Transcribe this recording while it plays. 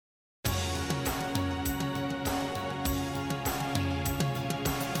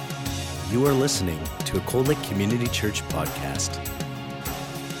You are listening to a Cold Lake Community Church podcast.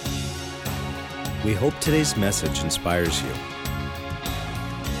 We hope today's message inspires you.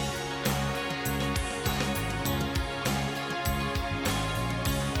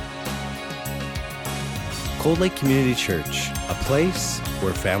 Cold Lake Community Church, a place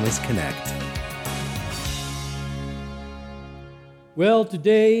where families connect. Well,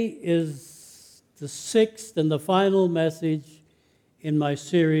 today is the sixth and the final message in my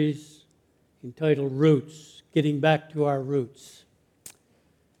series entitled Roots, Getting Back to Our Roots.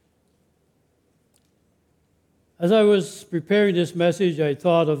 As I was preparing this message, I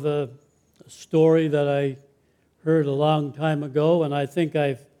thought of a story that I heard a long time ago, and I think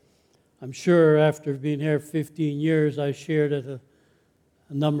I'm sure after being here 15 years, I shared it a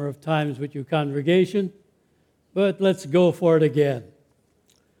number of times with your congregation, but let's go for it again.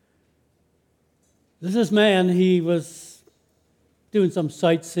 This man, he was doing some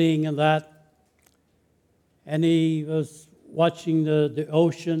sightseeing and that, and he was watching the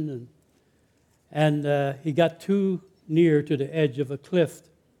ocean, and he got too near to the edge of a cliff,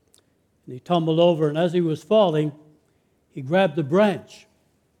 and he tumbled over, and as he was falling, he grabbed a branch.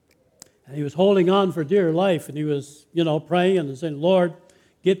 And he was holding on for dear life, and he was, praying and saying, Lord,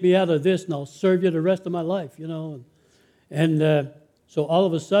 get me out of this, and I'll serve you the rest of my life, And so all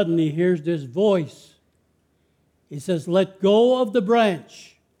of a sudden, he hears this voice. He says, let go of the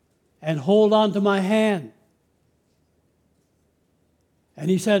branch and hold on to my hand. And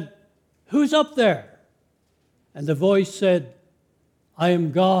he said, who's up there? And the voice said, I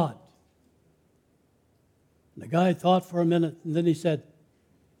am God. And the guy thought for a minute, and then he said,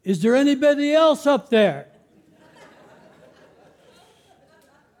 is there anybody else up there?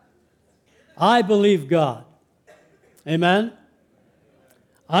 I believe God. Amen?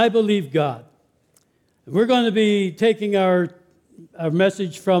 I believe God. We're going to be taking our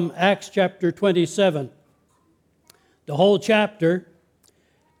message from Acts chapter 27, the whole chapter,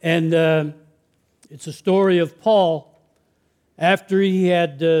 and it's a story of Paul after he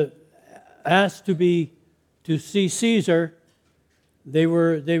had asked to see Caesar. They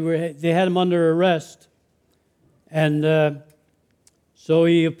had him under arrest, and so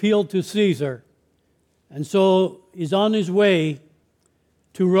he appealed to Caesar, and so he's on his way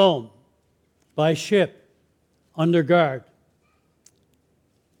to Rome by ship, under guard.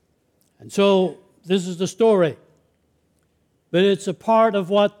 And so this is the story, but it's a part of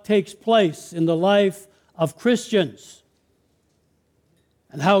what takes place in the life of Christians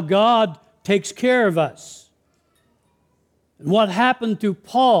and how God takes care of us. And what happened to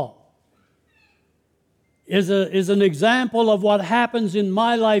Paul is an example of what happens in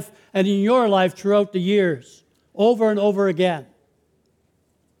my life and in your life throughout the years, over and over again.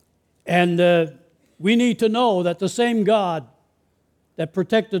 And we need to know that the same God that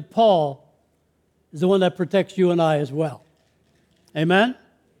protected Paul is the one that protects you and I as well. Amen?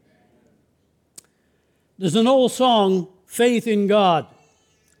 There's an old song, Faith in God,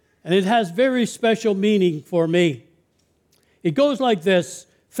 and it has very special meaning for me. It goes like this: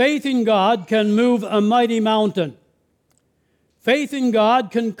 faith in God can move a mighty mountain. Faith in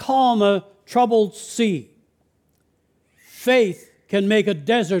God can calm a troubled sea. Faith can make a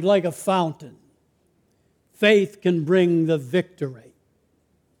desert like a fountain. Faith can bring the victory.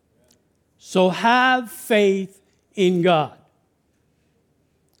 So have faith in God.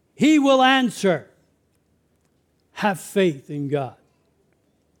 He will answer. Have faith in God.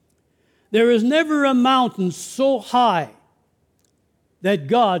 There is never a mountain so high that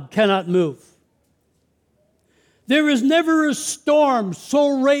God cannot move. There is never a storm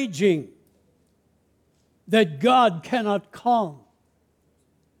so raging that God cannot calm.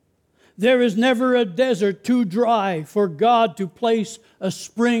 There is never a desert too dry for God to place a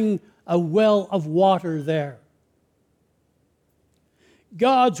spring, a well of water there.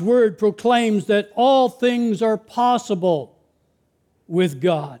 God's word proclaims that all things are possible with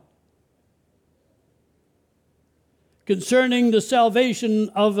God. Concerning the salvation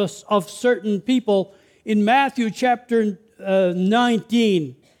of certain people, in Matthew chapter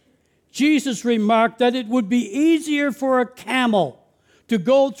 19, Jesus remarked that it would be easier for a camel to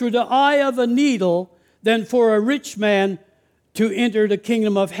go through the eye of a needle than for a rich man to enter the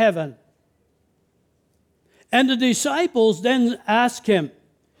kingdom of heaven. And the disciples then asked him,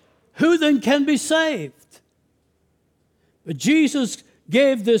 who then can be saved? But Jesus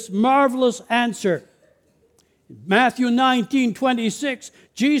gave this marvelous answer. Matthew 19:26,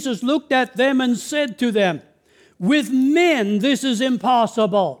 Jesus looked at them and said to them, with men this is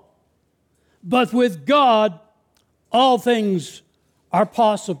impossible, but with God all things are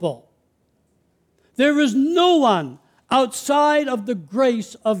possible. There is no one outside of the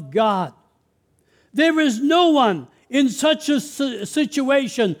grace of God There is no one in such a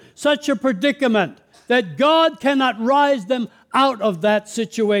situation, such a predicament, that God cannot rise them out of that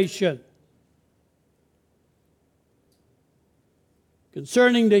situation.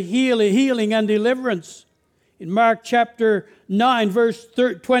 Concerning the healing and deliverance, in Mark chapter 9, verse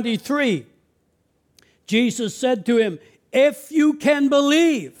 23, Jesus said to him, "If you can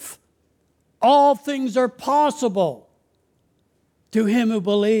believe, all things are possible to him who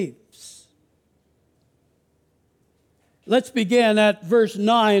believes." Let's begin at verse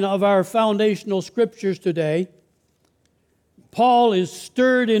 9 of our foundational scriptures today. Paul is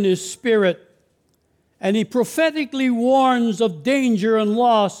stirred in his spirit, and he prophetically warns of danger and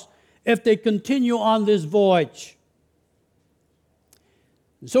loss if they continue on this voyage.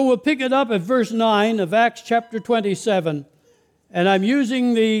 So we'll pick it up at verse 9 of Acts chapter 27, and I'm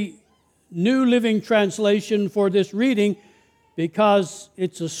using the New Living Translation for this reading because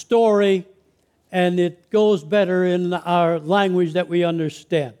it's a story and it goes better in our language that we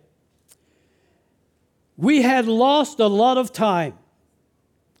understand. We had lost a lot of time.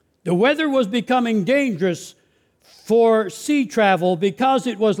 The weather was becoming dangerous for sea travel because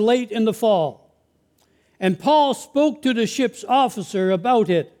it was late in the fall. And Paul spoke to the ship's officer about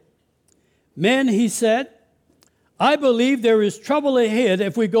it. "Men," he said, "I believe there is trouble ahead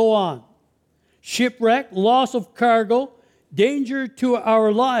if we go on. Shipwreck, loss of cargo, danger to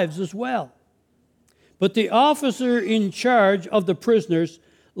our lives as well." But the officer in charge of the prisoners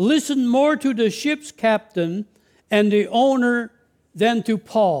listened more to the ship's captain and the owner than to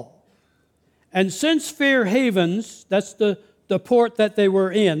Paul. And since Fair Havens, that's the port that they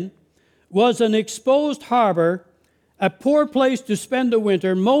were in, was an exposed harbor, a poor place to spend the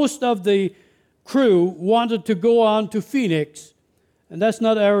winter, most of the crew wanted to go on to Phoenix, and that's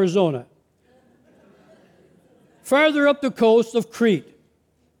not Arizona, farther up the coast of Crete,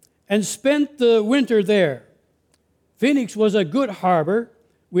 and spent the winter there. Phoenix was a good harbor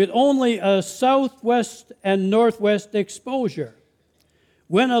with only a southwest and northwest exposure.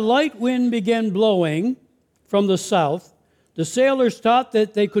 When a light wind began blowing from the south, the sailors thought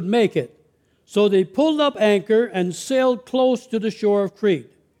that they could make it. So they pulled up anchor and sailed close to the shore of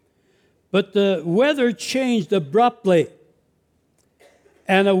Crete. But the weather changed abruptly,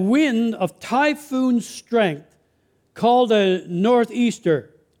 and a wind of typhoon strength, called a northeaster,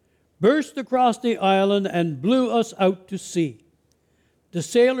 burst across the island and blew us out to sea. The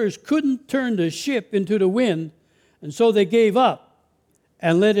sailors couldn't turn the ship into the wind, and so they gave up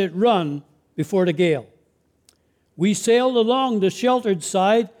and let it run before the gale. We sailed along the sheltered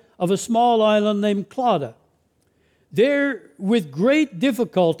side of a small island named Clauda. There, with great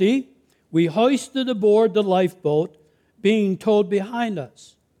difficulty, we hoisted aboard the lifeboat, being towed behind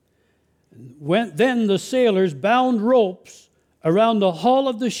us. Then the sailors bound ropes around the hull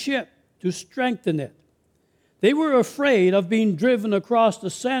of the ship to strengthen it. They were afraid of being driven across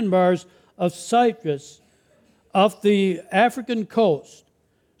the sandbars of Cyprus off the African coast,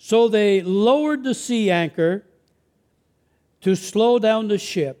 so they lowered the sea anchor to slow down the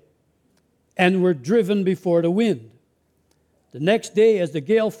ship and were driven before the wind. The next day, as the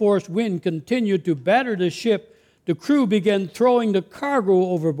gale-force wind continued to batter the ship, the crew began throwing the cargo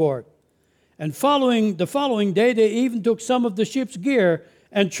overboard. And the following day, they even took some of the ship's gear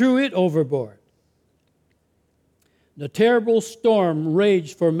and threw it overboard. The terrible storm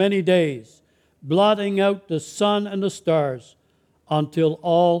raged for many days, blotting out the sun and the stars until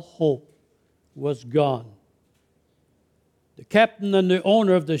all hope was gone. The captain and the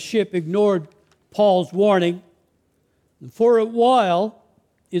owner of the ship ignored Paul's warning. And for a while,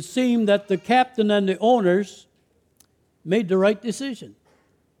 it seemed that the captain and the owners made the right decision.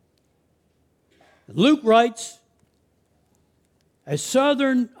 Luke writes, a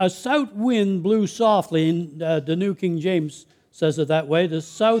south wind blew softly, and the New King James says it that way. The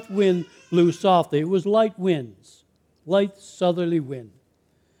south wind blew softly. It was light winds, light southerly wind.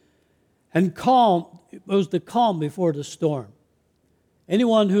 And calm, it was the calm before the storm.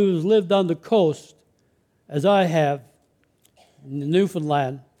 Anyone who's lived on the coast, as I have, in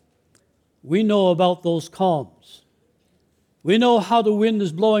Newfoundland, we know about those calms. We know how the wind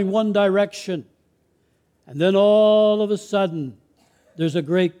is blowing one direction, and then all of a sudden, there's a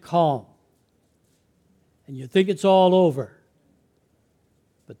great calm. And you think it's all over.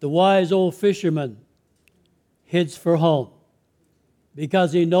 But the wise old fisherman heads for home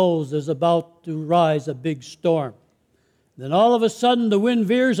because he knows there's about to rise a big storm. Then all of a sudden, the wind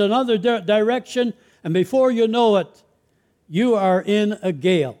veers another direction, and before you know it, you are in a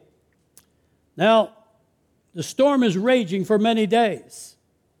gale. Now, the storm is raging for many days.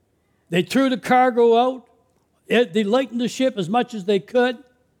 They threw the cargo out. They lightened the ship as much as they could.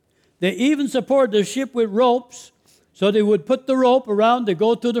 They even supported the ship with ropes. So they would put the rope around, they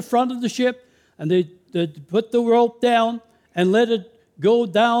go to the front of the ship, and they'd put the rope down and let it go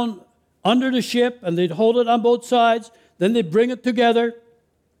down under the ship, and they'd hold it on both sides. Then they'd bring it together,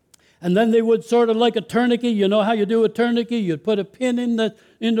 and then they would sort of like a tourniquet. You know how you do a tourniquet? You'd put a pin in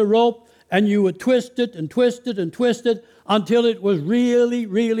the rope, and you would twist it and twist it and twist it until it was really,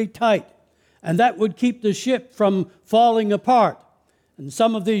 really tight. And that would keep the ship from falling apart. And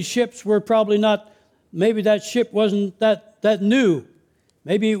some of these ships were probably not, maybe that ship wasn't that new.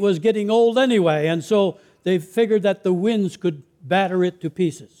 Maybe it was getting old anyway, and so they figured that the winds could batter it to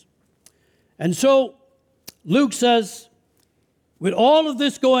pieces. And so Luke says, with all of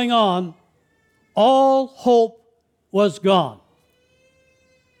this going on, all hope was gone.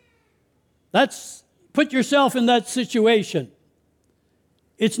 Put yourself in that situation.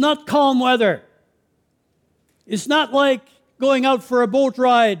 It's not calm weather. It's not like going out for a boat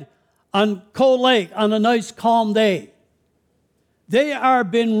ride on Cold Lake on a nice calm day. They are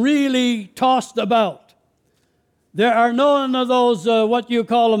been really tossed about. There are none of those, what you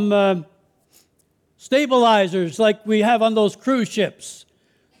call them, stabilizers like we have on those cruise ships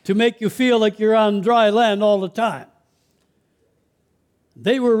to make you feel like you're on dry land all the time.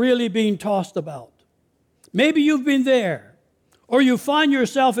 They were really being tossed about. Maybe you've been there, or you find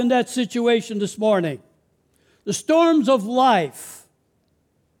yourself in that situation this morning. The storms of life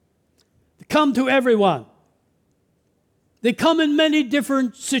come to everyone. They come in many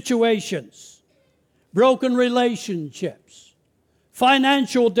different situations. Broken relationships,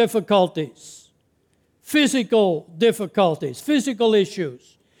 financial difficulties, physical difficulties, physical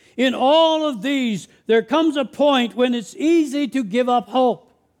issues. In all of these, there comes a point when it's easy to give up hope.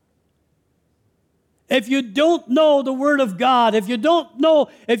 If you don't know the Word of God, if you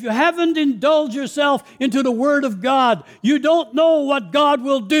haven't indulged yourself into the Word of God, you don't know what God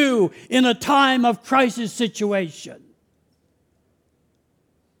will do in a time of crisis situation.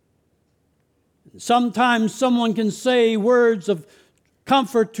 Sometimes someone can say words of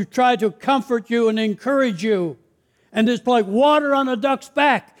comfort to try to comfort you and encourage you, and it's like water on a duck's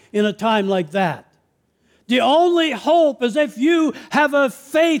back in a time like that. The only hope is if you have a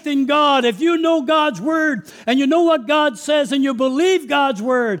faith in God, if you know God's Word, and you know what God says, and you believe God's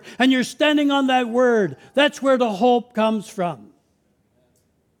Word, and you're standing on that Word. That's where the hope comes from.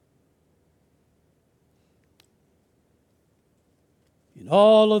 In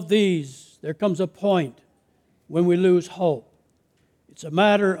all of these, there comes a point when we lose hope. It's a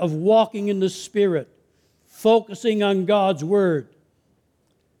matter of walking in the Spirit, focusing on God's Word,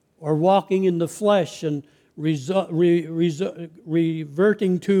 or walking in the flesh and reverting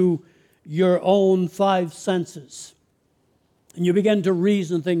to your own five senses. And you begin to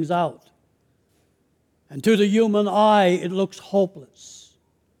reason things out. And to the human eye, it looks hopeless.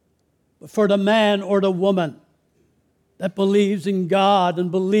 But for the man or the woman that believes in God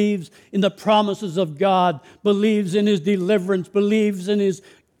and believes in the promises of God, believes in His deliverance, believes in His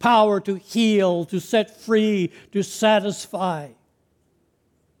power to heal, to set free, to satisfy,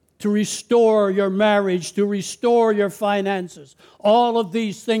 to restore your marriage, to restore your finances. All of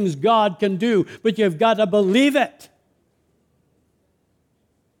these things God can do, but you've got to believe it.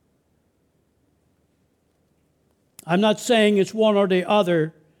 I'm not saying it's one or the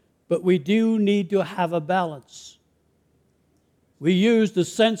other, but we do need to have a balance. We use the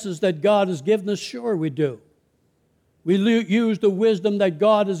senses that God has given us, sure we do. We use the wisdom that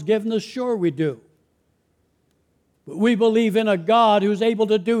God has given us, sure we do. But we believe in a God who's able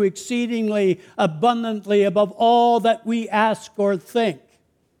to do exceedingly abundantly above all that we ask or think.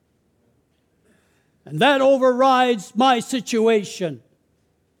 And that overrides my situation,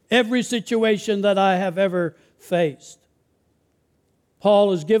 every situation that I have ever faced. Paul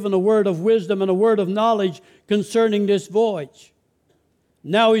has given a word of wisdom and a word of knowledge concerning this voyage.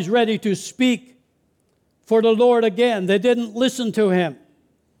 Now he's ready to speak for the Lord again. They didn't listen to him.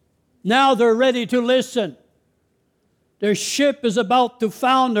 Now they're ready to listen. Their ship is about to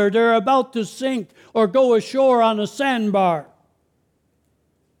founder. They're about to sink or go ashore on a sandbar.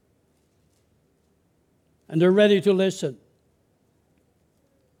 And they're ready to listen.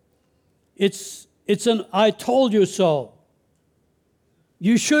 It's an I told you so.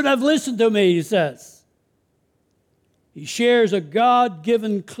 You should have listened to me, he says. He shares a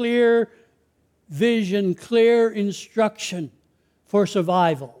God-given clear vision, clear instruction for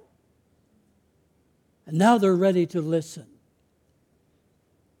survival. And now they're ready to listen.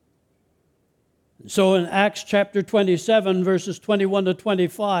 And so in Acts chapter 27, verses 21 to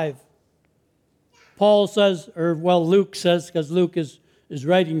 25, Paul says, Luke says, because Luke is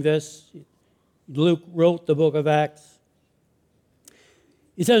writing this. Luke wrote the book of Acts.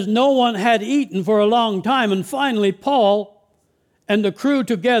 He says no one had eaten for a long time, and finally Paul and the crew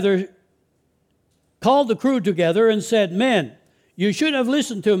together called the crew together and said, "Men, you should have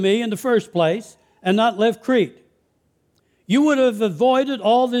listened to me in the first place and not left Crete. You would have avoided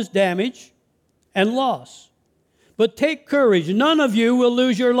all this damage and loss. But take courage, none of you will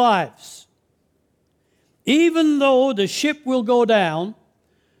lose your lives, even though the ship will go down.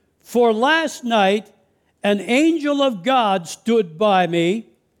 For last night an angel of God stood by me,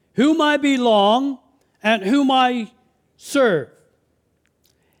 whom I belong and whom I serve.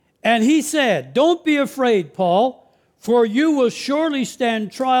 And he said, 'Don't be afraid, Paul, for you will surely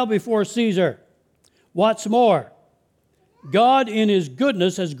stand trial before Caesar. What's more, God in his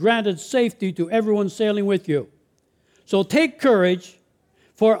goodness has granted safety to everyone sailing with you. So take courage,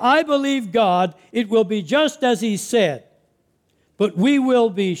 for I believe God, it will be just as he said, but we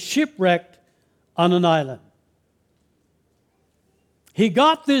will be shipwrecked on an island.'" He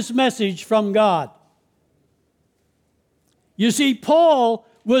got this message from God. You see, Paul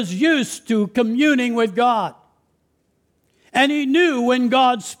was used to communing with God. And he knew when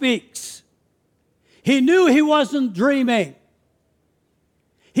God speaks. He knew he wasn't dreaming.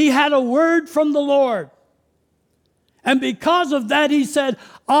 He had a word from the Lord. And because of that, he said,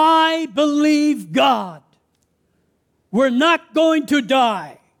 "I believe God. We're not going to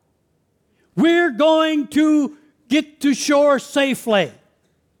die. We're going to get to shore safely.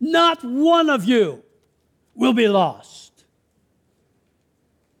 Not one of you will be lost."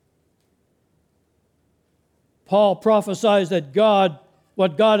 Paul prophesies that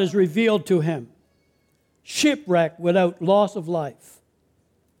what God has revealed to him, shipwreck without loss of life.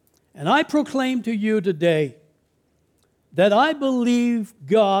 And I proclaim to you today that I believe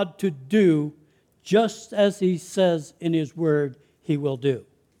God to do just as he says in his word he will do.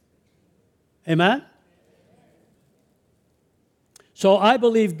 Amen? So I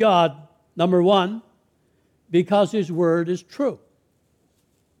believe God, number one, because his word is true.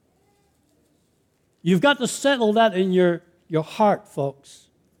 You've got to settle that in your heart, folks.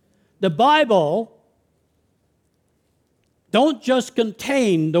 The Bible don't just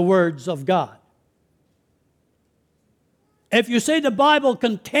contain the words of God. If you say the Bible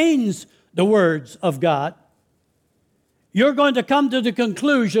contains the words of God, you're going to come to the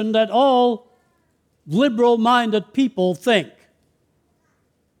conclusion that all liberal-minded people think.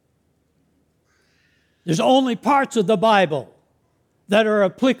 There's only parts of the Bible that are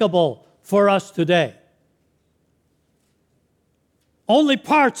applicable for us today. Only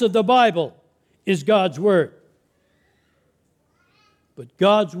parts of the Bible is God's Word. But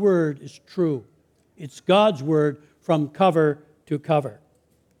God's Word is true. It's God's Word from cover to cover.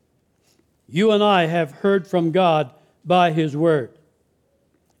 You and I have heard from God by his Word.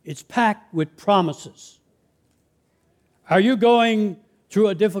 It's packed with promises. Are you going through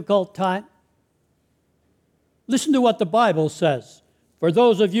a difficult time? Listen to what the Bible says for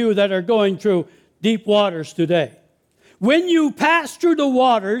those of you that are going through deep waters today. "When you pass through the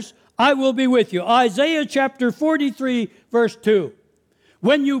waters, I will be with you." Isaiah chapter 43, verse 2.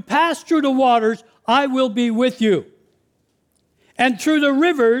 "When you pass through the waters, I will be with you. And through the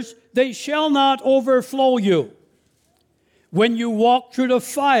rivers, they shall not overflow you. When you walk through the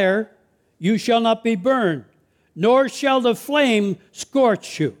fire, you shall not be burned, nor shall the flame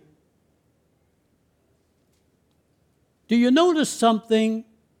scorch you." Do you notice something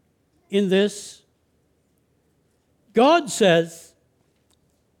in this? God says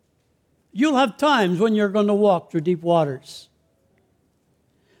you'll have times when you're going to walk through deep waters.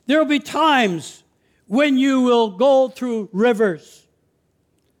 There will be times when you will go through rivers.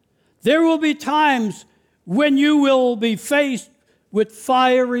 There will be times when you will be faced with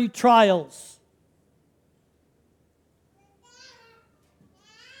fiery trials.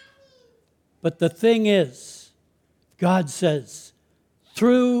 But the thing is, God says,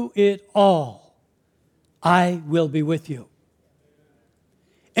 through it all, I will be with you.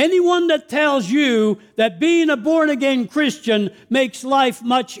 Anyone that tells you that being a born-again Christian makes life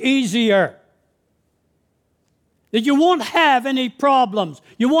much easier, that you won't have any problems,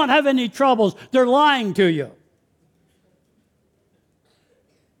 you won't have any troubles, they're lying to you.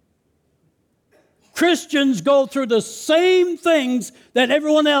 Christians go through the same things that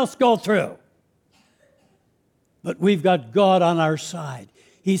everyone else go through. But we've got God on our side.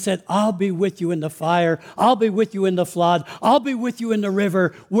 He said, "I'll be with you in the fire. I'll be with you in the flood. I'll be with you in the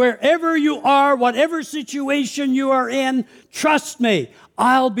river. Wherever you are, whatever situation you are in, trust me,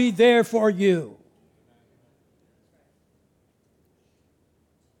 I'll be there for you."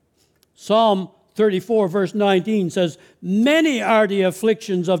 Psalm 34, verse 19 says, "Many are the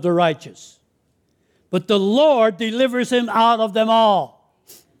afflictions of the righteous, but the Lord delivers him out of them all."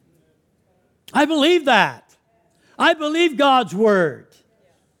 I believe that. I believe God's word.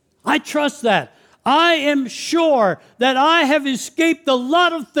 I trust that. I am sure that I have escaped a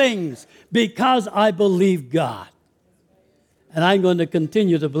lot of things because I believe God. And I'm going to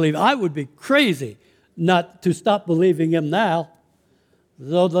continue to believe. I would be crazy not to stop believing Him now.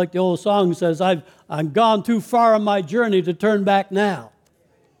 Though, like the old song says, I'm gone too far on my journey to turn back now.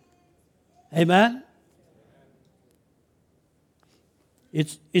 Amen?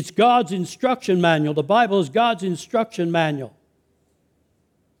 It's God's instruction manual. The Bible is God's instruction manual.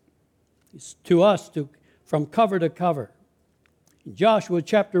 It's to us from cover to cover. In Joshua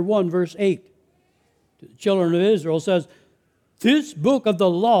chapter 1, verse 8, to the children of Israel says, "This book of the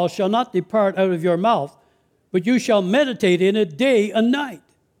law shall not depart out of your mouth, but you shall meditate in it day and night,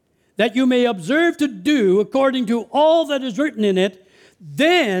 that you may observe to do according to all that is written in it.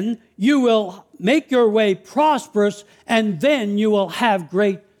 Then you will make your way prosperous, and then you will have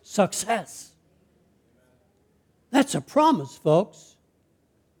great success." That's a promise, folks.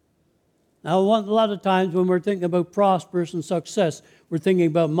 Now, a lot of times when we're thinking about prosperous and success, we're thinking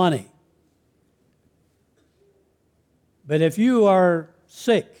about money. But if you are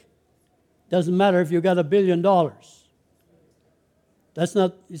sick, doesn't matter if you've got $1 billion.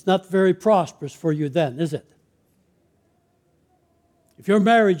 It's not very prosperous for you then, is it? If your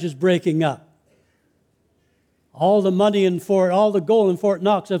marriage is breaking up, all the money all the gold in Fort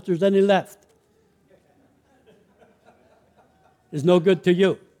Knox, if there's any left, is no good to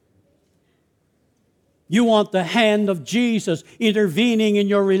you. You want the hand of Jesus intervening in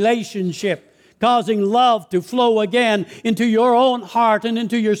your relationship, causing love to flow again into your own heart and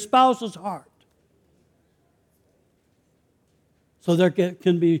into your spouse's heart. So there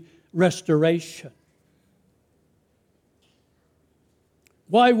can be restoration.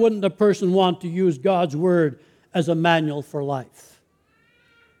 Why wouldn't a person want to use God's word as a manual for life?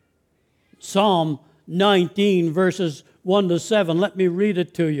 Psalm 19, verses 1 to 7. Let me read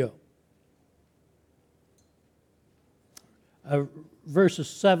it to you. Verses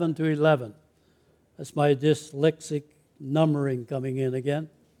 7 to 11. That's my dyslexic numbering coming in again.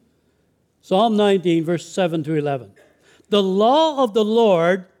 Psalm 19, verse 7 to 11. "The law of the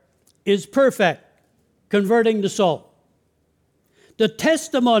Lord is perfect, converting the soul. The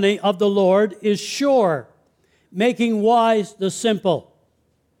testimony of the Lord is sure, making wise the simple.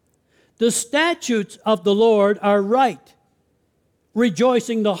 The statutes of the Lord are right,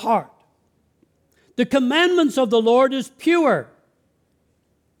 rejoicing the heart. The commandments of the Lord is pure,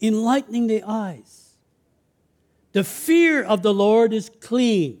 enlightening the eyes. The fear of the Lord is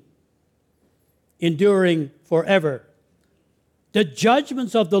clean, enduring forever. The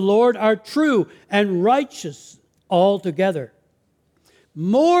judgments of the Lord are true and righteous altogether.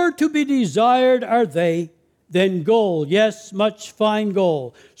 More to be desired are they than gold, yes, much fine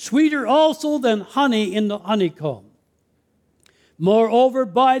gold, sweeter also than honey in the honeycomb. Moreover,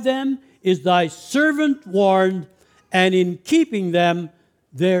 by them is thy servant warned, and in keeping them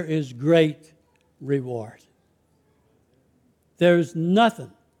there is great reward." There's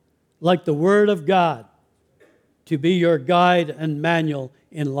nothing like the Word of God to be your guide and manual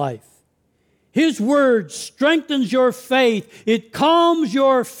in life. His Word strengthens your faith. It calms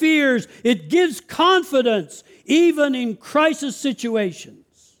your fears. It gives confidence, even in crisis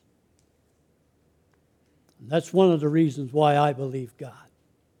situations. And that's one of the reasons why I believe God,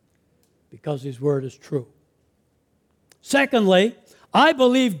 because His Word is true. Secondly, I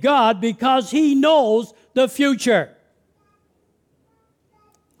believe God because He knows the future.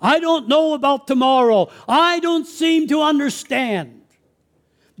 I don't know about tomorrow. I don't seem to understand.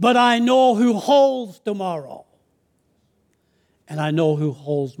 But I know who holds tomorrow. And I know who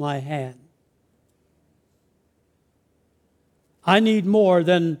holds my hand. I need more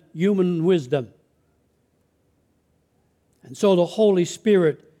than human wisdom. And so the Holy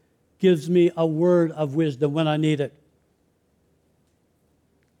Spirit gives me a word of wisdom when I need it.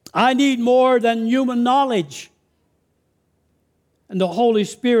 I need more than human knowledge. And the Holy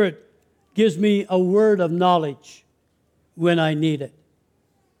Spirit gives me a word of knowledge when I need it.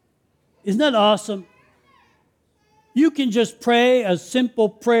 Isn't that awesome? You can just pray a simple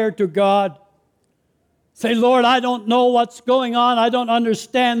prayer to God. Say, "Lord, I don't know what's going on. I don't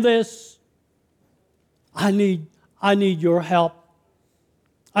understand this. I need your help.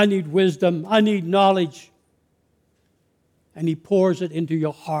 I need wisdom. I need knowledge." And He pours it into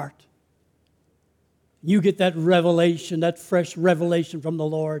your heart. You get that revelation, that fresh revelation from the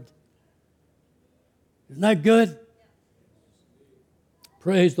Lord. Isn't that good?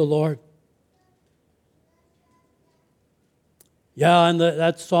 Praise the Lord. Yeah, and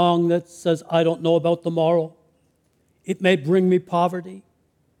that song that says, "I don't know about tomorrow. It may bring me poverty.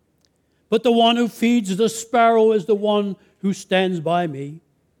 but the one who feeds the sparrow is the one who stands by me.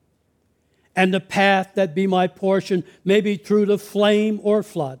 And the path that be my portion may be through the flame or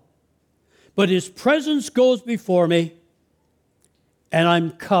flood, but his presence goes before me, and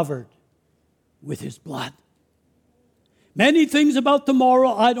I'm covered with his blood. Many things about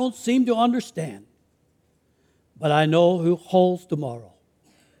tomorrow I don't seem to understand, but I know who holds tomorrow,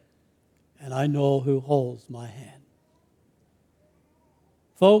 and I know who holds my hand.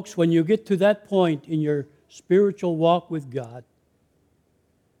 Folks, when you get to that point in your spiritual walk with God,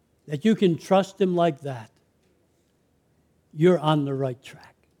 that you can trust him like that, you're on the right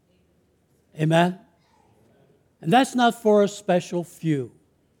track. Amen? And that's not for a special few.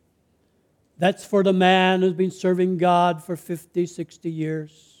 That's for the man who's been serving God for 50, 60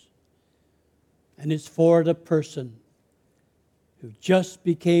 years. And it's for the person who just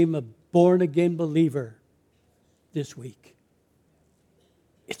became a born-again believer this week.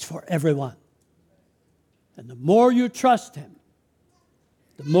 It's for everyone. And the more you trust him,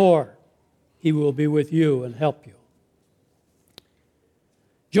 the more he will be with you and help you.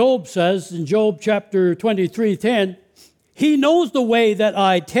 Job says in Job chapter 23:10, he knows the way that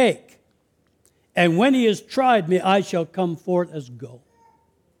I take, and when he has tried me, I shall come forth as gold.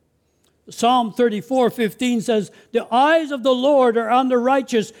 Psalm 34:15 says, the eyes of the Lord are on the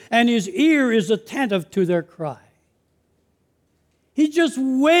righteous, and his ear is attentive to their cry. He's just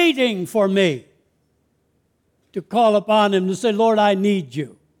waiting for me to call upon him to say, Lord, I need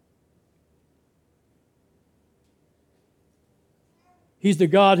you. He's the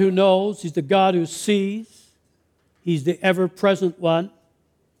God who knows. He's the God who sees. He's the ever-present one.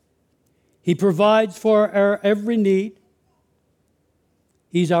 He provides for our every need.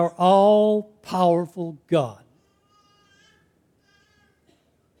 He's our all-powerful God.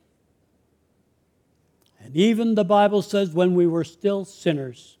 And even the Bible says when we were still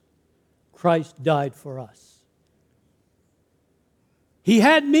sinners, Christ died for us. He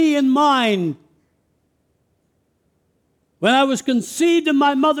had me in mind. When I was conceived in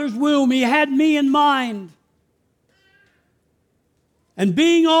my mother's womb, he had me in mind. And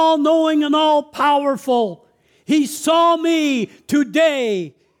being all-knowing and all-powerful, he saw me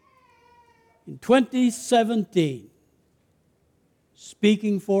today in 2017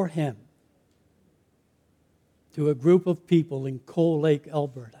 speaking for him to a group of people in Coal Lake,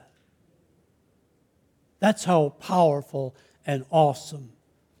 Alberta. That's how powerful and awesome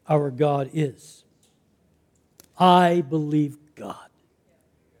our God is. I believe God.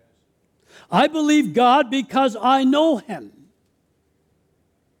 I believe God because I know him.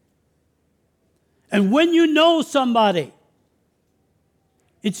 And when you know somebody,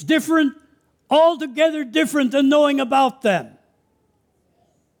 it's different, altogether different than knowing about them.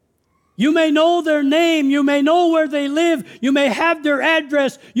 You may know their name, you may know where they live, you may have their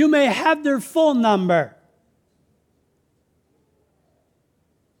address, you may have their phone number.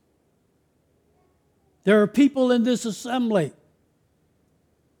 There are people in this assembly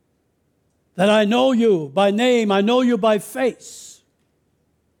that I know you by name, I know you by face.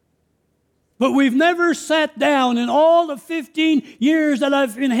 But we've never sat down in all the 15 years that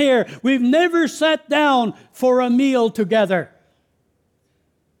I've been here. We've never sat down for a meal together.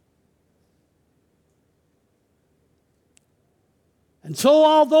 And so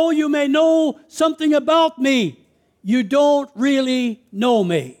although you may know something about me, you don't really know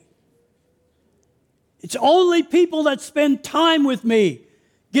me. It's only people that spend time with me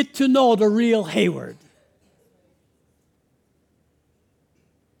get to know the real Hayward.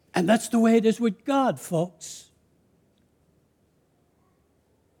 And that's the way it is with God, folks.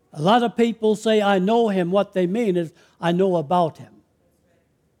 A lot of people say, I know him. What they mean is, I know about him.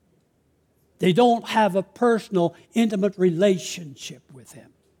 They don't have a personal, intimate relationship with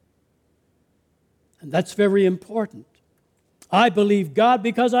him. And that's very important. I believe God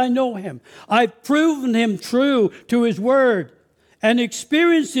because I know him. I've proven him true to his word and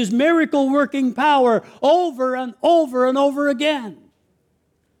experienced his miracle-working power over and over and over again.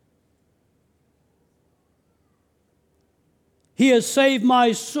 He has saved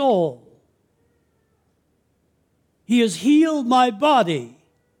my soul. He has healed my body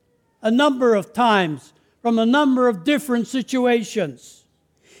a number of times from a number of different situations.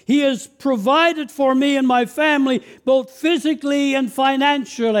 He has provided for me and my family both physically and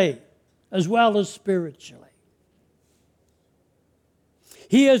financially, as well as spiritually.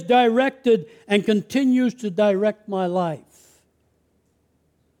 He has directed and continues to direct my life.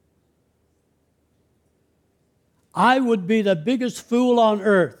 I would be the biggest fool on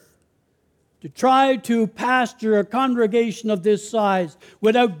earth to try to pastor a congregation of this size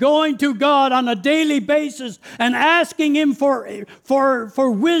without going to God on a daily basis and asking Him for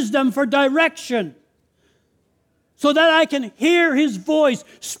wisdom, for direction, so that I can hear His voice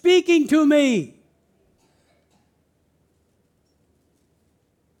speaking to me.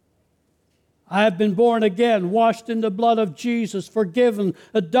 I have been born again, washed in the blood of Jesus, forgiven,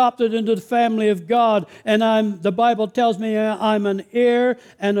 adopted into the family of God, and the Bible tells me I'm an heir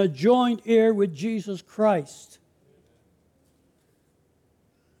and a joint heir with Jesus Christ.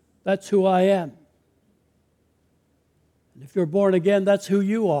 That's who I am. And if you're born again, that's who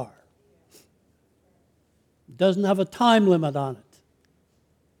you are. It doesn't have a time limit on it.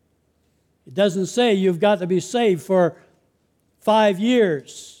 It doesn't say you've got to be saved for 5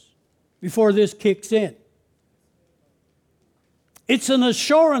 years before this kicks in. It's an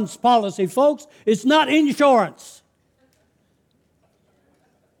assurance policy, folks. It's not insurance.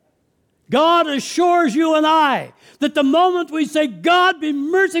 God assures you and I that the moment we say, God, be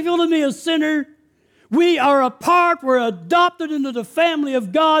merciful to me, a sinner, we are a part, we're adopted into the family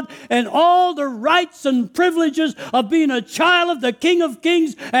of God, and all the rights and privileges of being a child of the King of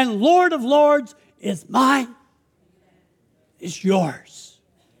Kings and Lord of Lords is mine. It's yours.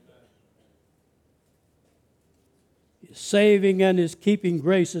 His saving and His keeping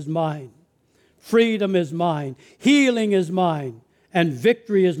grace is mine. Freedom is mine. Healing is mine. And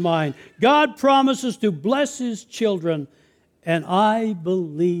victory is mine. God promises to bless His children, and I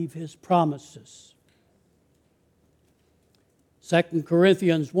believe His promises. 2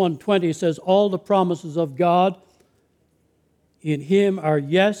 Corinthians 1:20 says, all the promises of God in Him are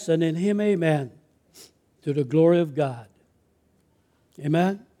yes, and in Him amen, to the glory of God.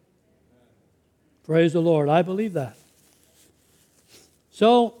 Amen? Praise the Lord. I believe that.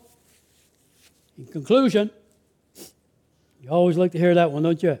 So, in conclusion, you always like to hear that one,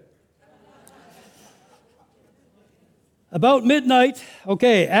 don't you? About midnight,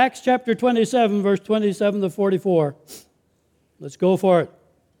 okay, Acts chapter 27, verse 27 to 44. Let's go for it.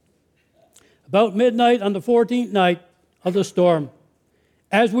 About midnight on the 14th night of the storm,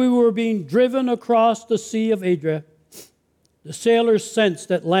 as we were being driven across the Sea of Adria, the sailors sensed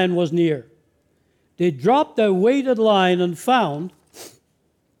that land was near. They dropped a weighted line and found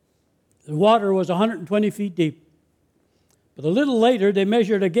the water was 120 feet deep. But a little later, they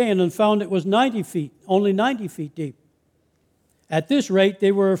measured again and found it was 90 feet, only 90 feet deep. At this rate,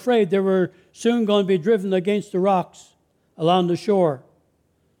 they were afraid they were soon going to be driven against the rocks along the shore.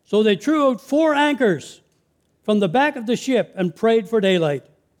 So they threw out 4 anchors from the back of the ship and prayed for daylight.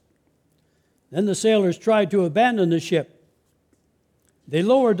 Then the sailors tried to abandon the ship. They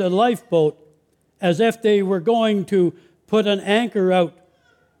lowered the lifeboat as if they were going to put an anchor out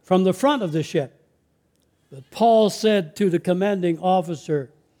from the front of the ship. But Paul said to the commanding officer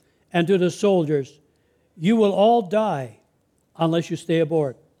and to the soldiers, you will all die unless you stay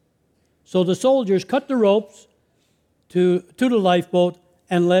aboard. So the soldiers cut the ropes to the lifeboat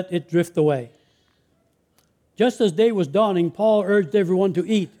and let it drift away. Just as day was dawning, Paul urged everyone to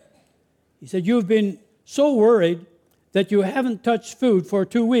eat. He said, you've been so worried that you haven't touched food for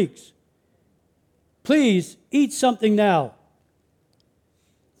 2 weeks. Please eat something now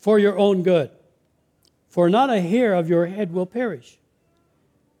for your own good, for not a hair of your head will perish.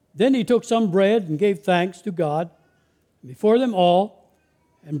 Then he took some bread and gave thanks to God before them all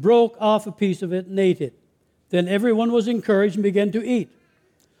and broke off a piece of it and ate it. Then everyone was encouraged and began to eat.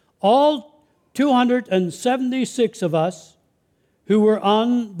 All 276 of us who were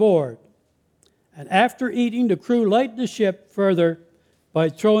on board. And after eating, the crew lightened the ship further by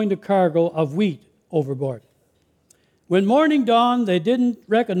throwing the cargo of wheat overboard. When morning dawned, they didn't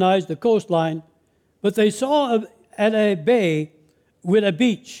recognize the coastline, but they saw at a bay with a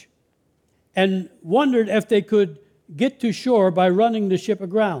beach and wondered if they could get to shore by running the ship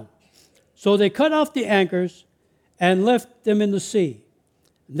aground. So they cut off the anchors and left them in the sea.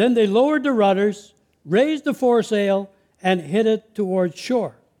 And then they lowered the rudders, raised the foresail, and headed towards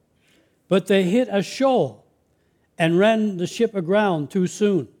shore. But they hit a shoal and ran the ship aground too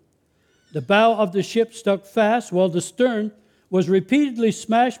soon. The bow of the ship stuck fast, while the stern was repeatedly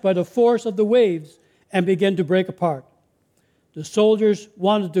smashed by the force of the waves and began to break apart. The soldiers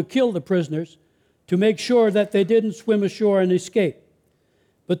wanted to kill the prisoners to make sure that they didn't swim ashore and escape.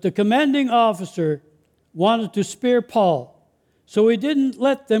 But the commanding officer wanted to spare Paul, so he didn't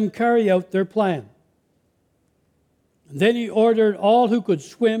let them carry out their plan. And then he ordered all who could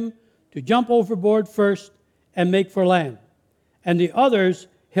swim to jump overboard first and make for land, and the others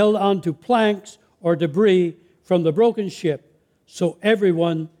held onto planks or debris from the broken ship, so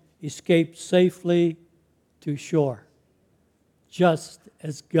everyone escaped safely to shore, just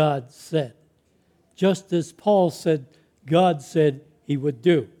as God said. just as Paul said God said he would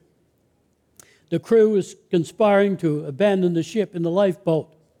do. The crew was conspiring to abandon the ship in the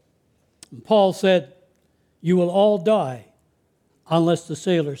lifeboat. And Paul said, "You will all die unless the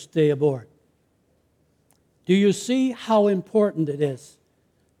sailors stay aboard." Do you see how important it is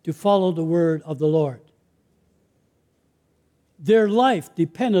to follow the word of the Lord? Their life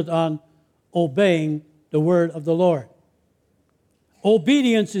depended on obeying the word of the Lord.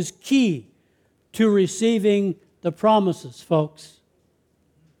 Obedience is key to receiving the promises, folks.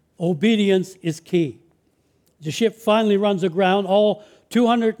 Obedience is key. The ship finally runs aground. All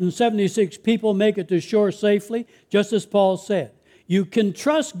 276 people make it to shore safely, just as Paul said. You can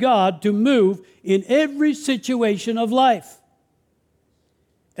trust God to move in every situation of life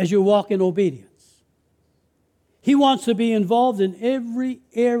as you walk in obedience. He wants to be involved in every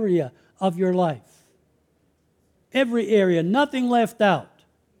area of your life. Every area, nothing left out.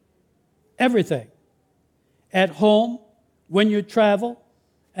 Everything. At home, when you travel,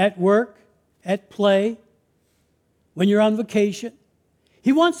 at work, at play, when you're on vacation.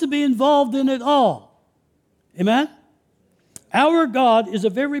 He wants to be involved in it all. Amen? Our God is a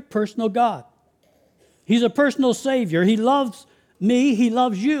very personal God. He's a personal Savior. He loves me. He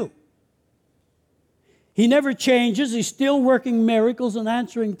loves you. He never changes. He's still working miracles and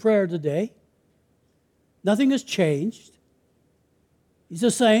answering prayer today. Nothing has changed. He's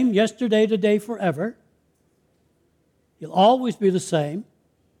the same yesterday, today, forever. He'll always be the same.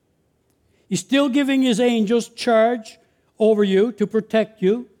 He's still giving his angels charge over you to protect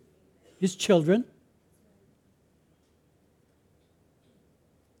you, his children.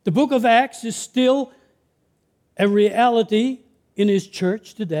 The book of Acts is still a reality in his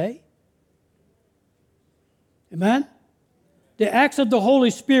church today. Amen? The acts of the Holy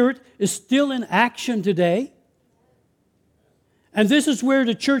Spirit is still in action today. And this is where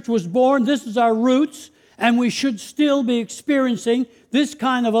the church was born. This is our roots. And we should still be experiencing this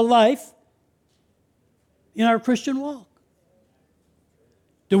kind of a life in our Christian walk.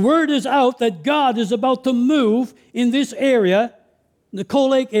 The word is out that God is about to move in this area, the Coal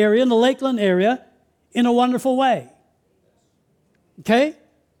Lake area, in the Lakeland area, in a wonderful way. Okay?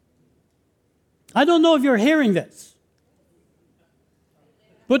 I don't know if you're hearing this,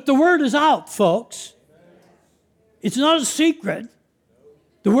 but the word is out, folks. It's not a secret.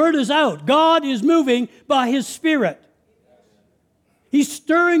 The word is out. God is moving by his Spirit. He's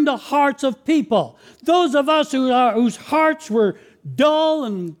stirring the hearts of people. Those of us whose hearts were dull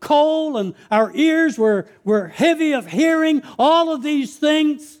and cold and our ears were heavy of hearing, all of these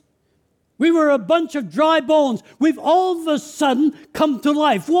things. We were a bunch of dry bones. We've all of a sudden come to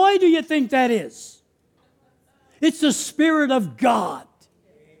life. Why do you think that is? It's the Spirit of God.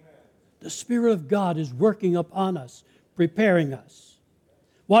 The Spirit of God is working upon us, preparing us.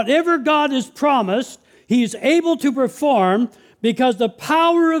 Whatever God has promised, he is able to perform because the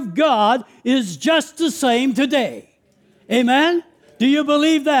power of God is just the same today. Amen? Do you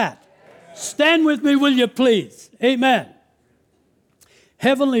believe that? Stand with me, will you please? Amen.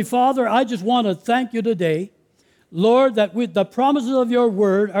 Heavenly Father, I just want to thank you today, Lord, that the promises of your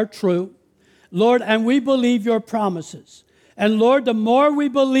word are true, Lord, and we believe your promises. And Lord, the more we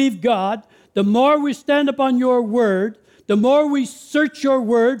believe God, the more we stand upon your word, the more we search your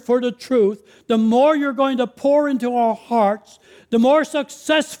word for the truth, the more you're going to pour into our hearts, the more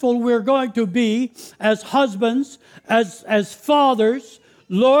successful we're going to be as husbands, as fathers.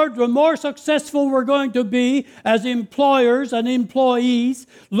 Lord, the more successful we're going to be as employers and employees.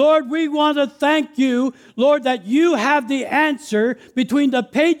 Lord, we want to thank you, Lord, that you have the answer between the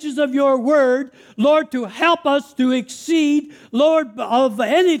pages of your word, Lord, to help us to exceed, Lord, of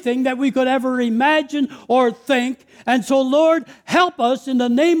anything that we could ever imagine or think. And so, Lord, help us in the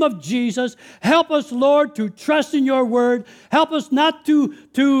name of Jesus. Help us, Lord, to trust in your word. Help us not to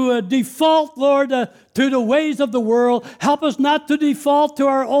default, Lord, to the ways of the world. Help us not to default to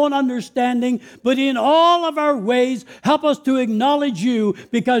our own understanding, but in all of our ways, help us to acknowledge you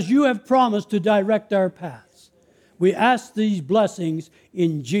because you have promised to direct our paths. We ask these blessings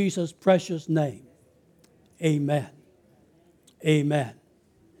in Jesus' precious name. Amen. Amen.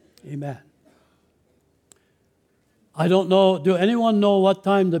 Amen. I don't know, do anyone know what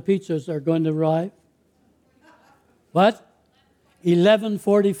time the pizzas are going to arrive? What?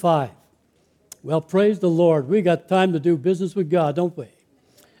 11:45. Well, praise the Lord. We got time to do business with God, don't we?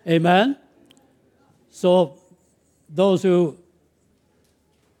 Amen? So those who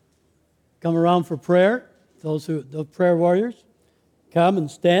come around for prayer, the prayer warriors, come and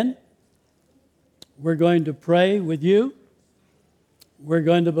stand. We're going to pray with you. We're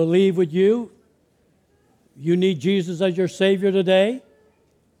going to believe with you. You need Jesus as your Savior today.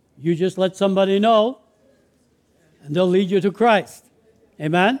 You just let somebody know, and they'll lead you to Christ.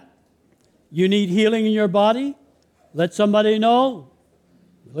 Amen? You need healing in your body? Let somebody know.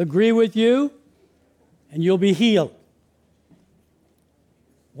 They'll agree with you, and you'll be healed.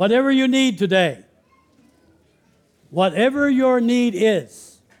 Whatever you need today, whatever your need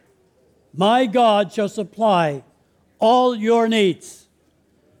is, my God shall supply all your needs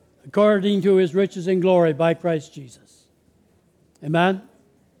according to his riches and glory by Christ Jesus. Amen?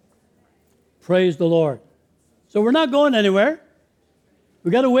 Praise the Lord. So we're not going anywhere.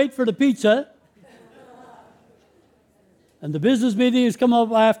 We've got to wait for the pizza. And the business meetings come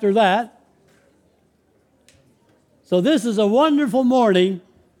up after that. So this is a wonderful morning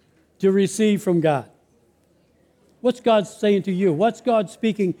to receive from God. What's God saying to you? What's God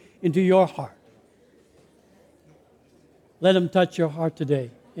speaking into your heart? Let him touch your heart today.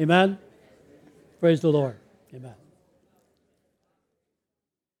 Amen? Praise the Lord. Amen.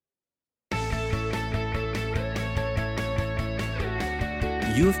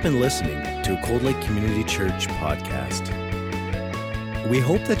 You have been listening to a Cold Lake Community Church podcast. We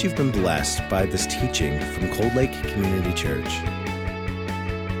hope that you've been blessed by this teaching from Cold Lake Community Church.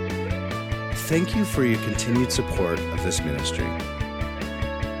 Thank you for your continued support of this ministry.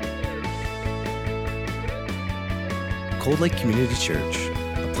 Cold Lake Community Church,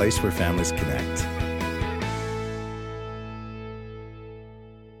 a place where families connect.